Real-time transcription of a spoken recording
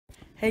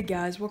Hey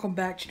guys, welcome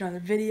back to another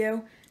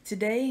video.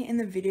 Today in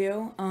the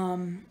video,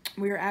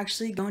 we are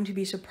actually going to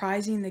be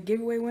surprising the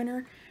giveaway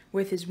winner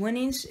with his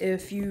winnings.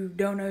 If you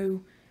don't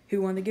know who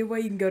won the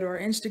giveaway, you can go to our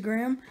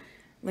Instagram,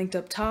 linked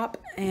up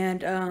top,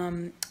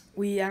 and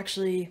we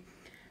actually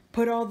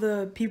put all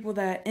the people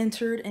that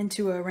entered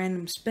into a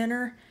random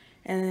spinner,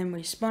 and then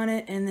we spun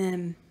it, and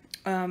then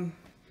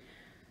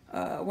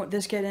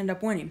this kid ended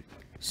up winning.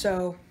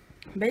 So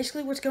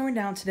basically what's going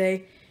down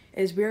today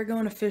is we are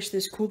going to fish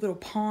this cool little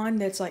pond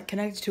that's like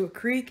connected to a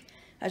creek,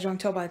 as you can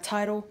tell by the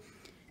title.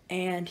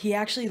 And he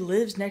actually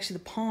lives next to the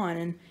pond,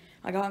 and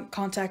I got in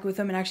contact with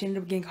him and actually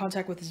ended up getting in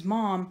contact with his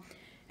mom.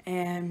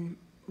 And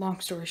long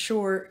story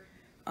short,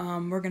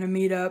 we're gonna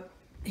meet up.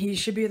 He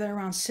should be there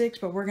around 6,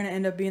 but we're gonna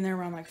end up being there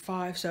around like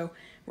 5. So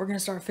we're gonna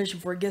start fishing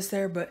before he gets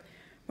there. But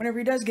whenever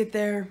he does get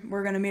there,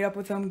 we're gonna meet up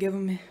with him, give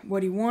him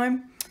what he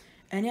won,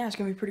 and yeah, it's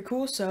gonna be pretty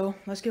cool. So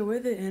let's get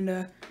with it, and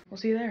we'll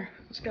see you there.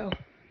 Let's go.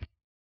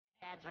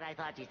 That's what I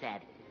thought you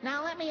said.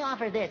 Now let me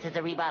offer this as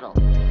a rebuttal.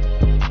 So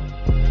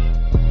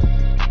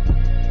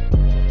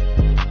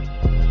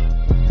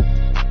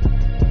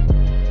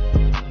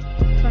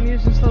I'm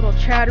using this little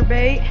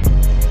chatterbait.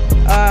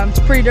 It's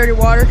pretty dirty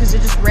water because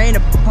it just rained a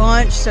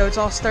bunch, so it's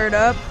all stirred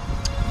up.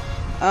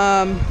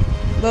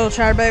 Little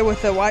chatterbait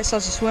with the white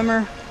saucy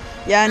swimmer.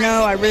 Yeah, I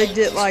know I rigged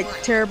it like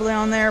terribly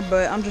on there,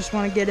 but I just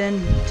want to get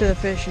into the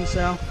fishing,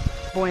 so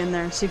boy in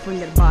there and see if we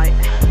can get a bite.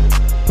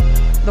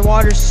 The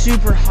water's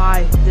super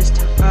high this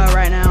time,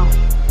 right now,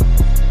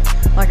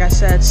 like I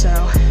said,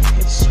 so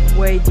it's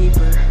way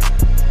deeper,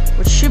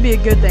 which should be a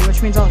good thing,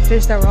 which means all the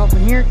fish that were off in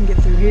here can get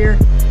through here.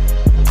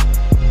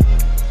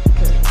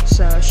 Okay,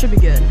 so it should be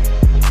good.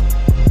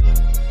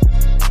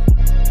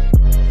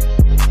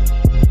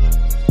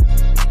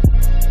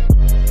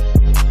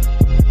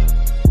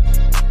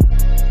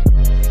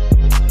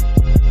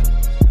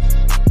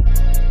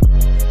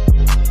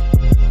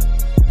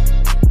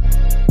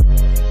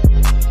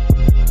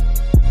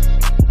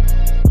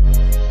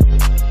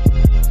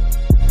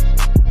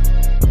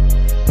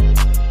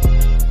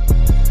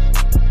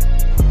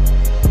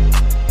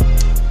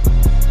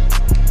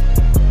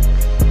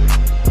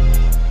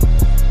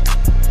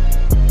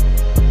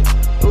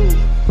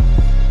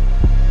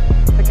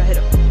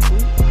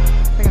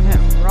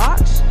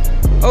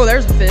 Oh,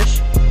 there's a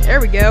fish. There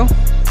we go.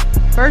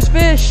 First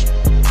fish.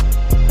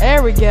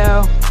 There we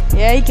go.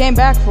 Yeah, he came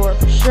back for it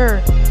for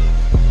sure.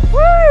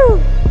 Woo!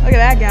 Look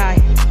at that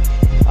guy.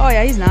 Oh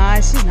yeah, he's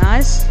nice. He's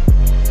nice.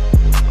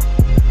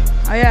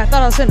 Oh yeah, I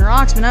thought I was hitting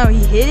rocks, but no, he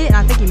hit it, and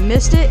I think he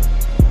missed it,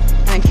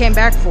 and then came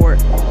back for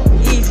it.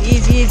 Easy,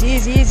 easy, easy,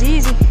 easy, easy,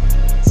 easy.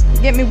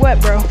 Get me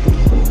wet, bro.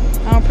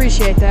 I don't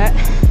appreciate that.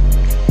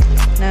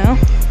 No.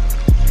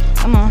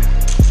 Come on.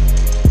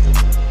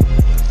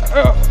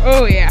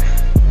 Oh yeah.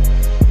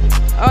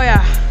 Oh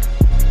yeah,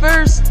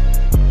 first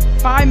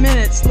 5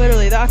 minutes,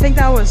 literally. I think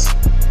that was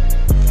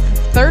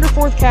 3rd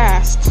or 4th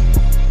cast.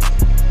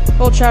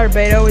 Old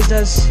chatterbait always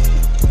does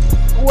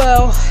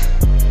well.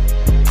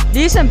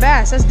 Decent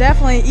bass. That's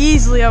definitely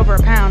easily over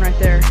a pound right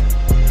there.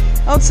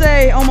 I would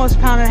say almost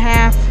 1.5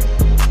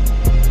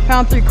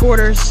 pounds, 1.75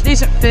 pounds.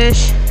 Decent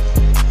fish.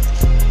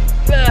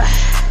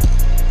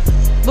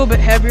 A little bit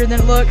heavier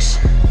than it looks,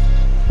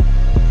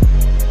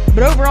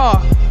 but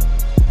overall,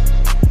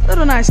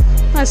 little nice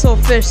little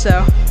fish.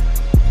 So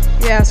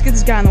yeah, let's get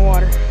this guy in the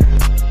water.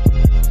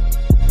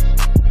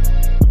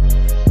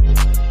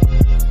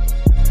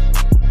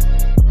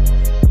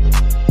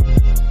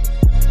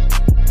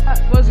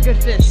 That was a good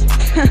fish.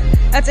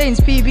 That's Aiden's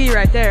PB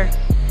right there.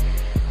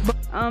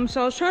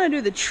 So I was trying to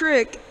do the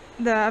trick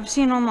that I've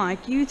seen on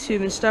like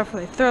YouTube and stuff,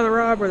 where they throw the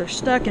rod where they're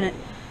stuck and it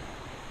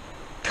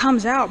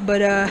comes out,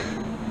 but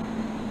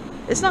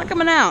it's not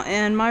coming out,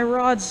 and my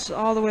rod's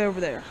all the way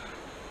over there.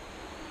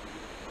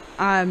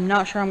 I'm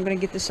not sure I'm gonna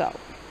get this out.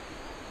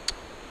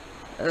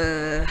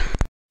 Alright,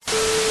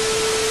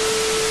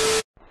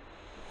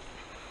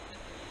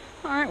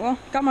 well,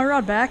 got my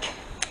rod back.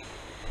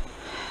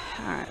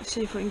 Alright, let's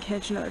see if we can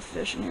catch another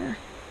fish in here.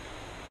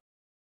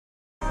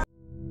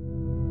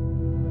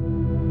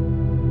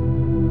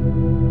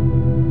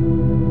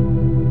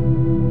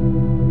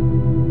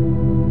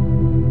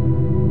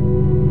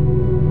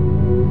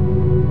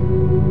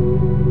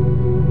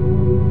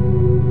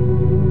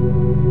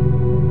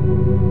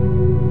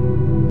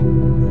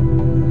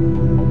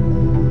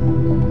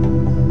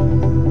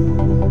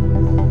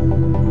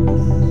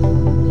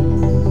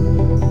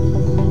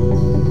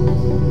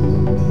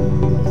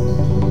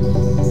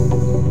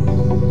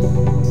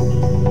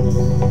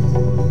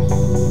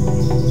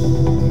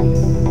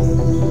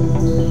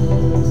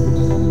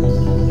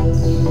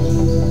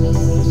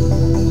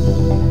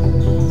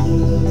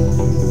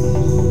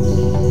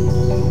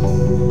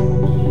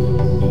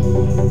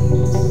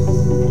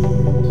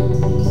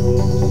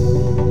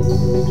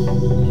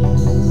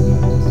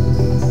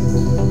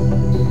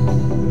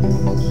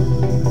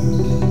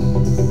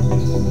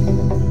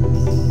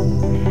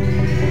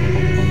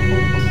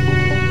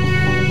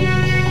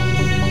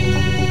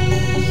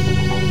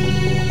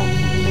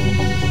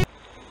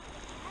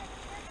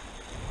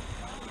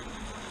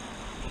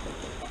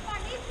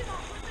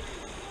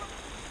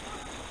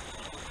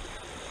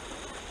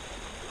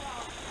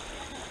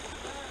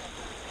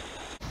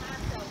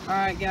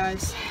 Alright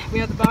guys, we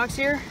have the box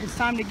here. It's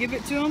time to give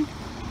it to him.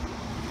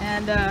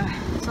 And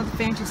it's not the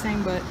fanciest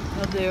thing, but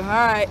it'll do.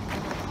 Alright.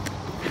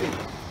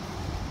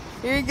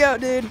 Here you go,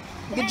 dude.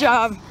 Good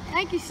job.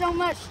 Thank you so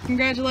much.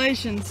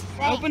 Congratulations.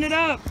 Thanks. Open it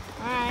up.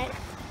 Alright.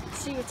 Let's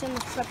see what's in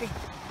this puppy.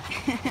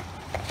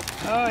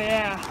 Oh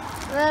yeah.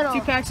 Little.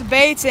 2 packs of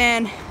baits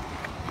and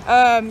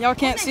y'all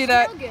can't see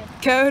that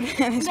code.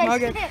 They smell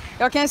good.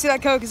 Y'all can't see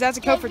that code because that's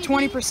a code for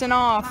 20%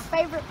 off. My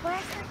favorite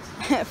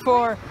plastics.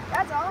 For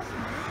That's awesome.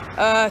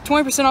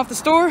 20% off the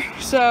store.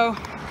 So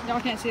y'all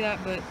can't see that,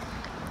 but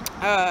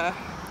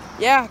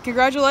yeah,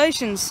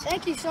 congratulations.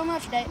 Thank you so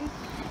much, Dayton.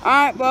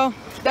 Alright, well,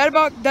 that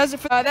about does it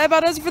for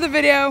the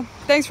video.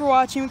 Thanks for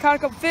watching. We caught a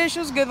couple fish.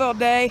 It was a good little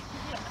day.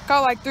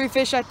 Caught like 3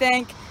 fish, I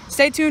think.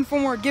 Stay tuned for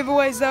more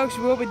giveaways though, because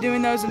we'll be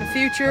doing those in the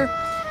future.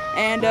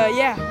 And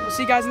yeah, we'll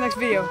see you guys in the next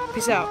video.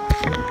 Peace out.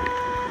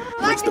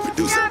 Like and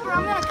subscribe, or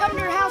I'm gonna come to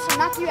your house and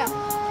knock you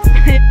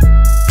out.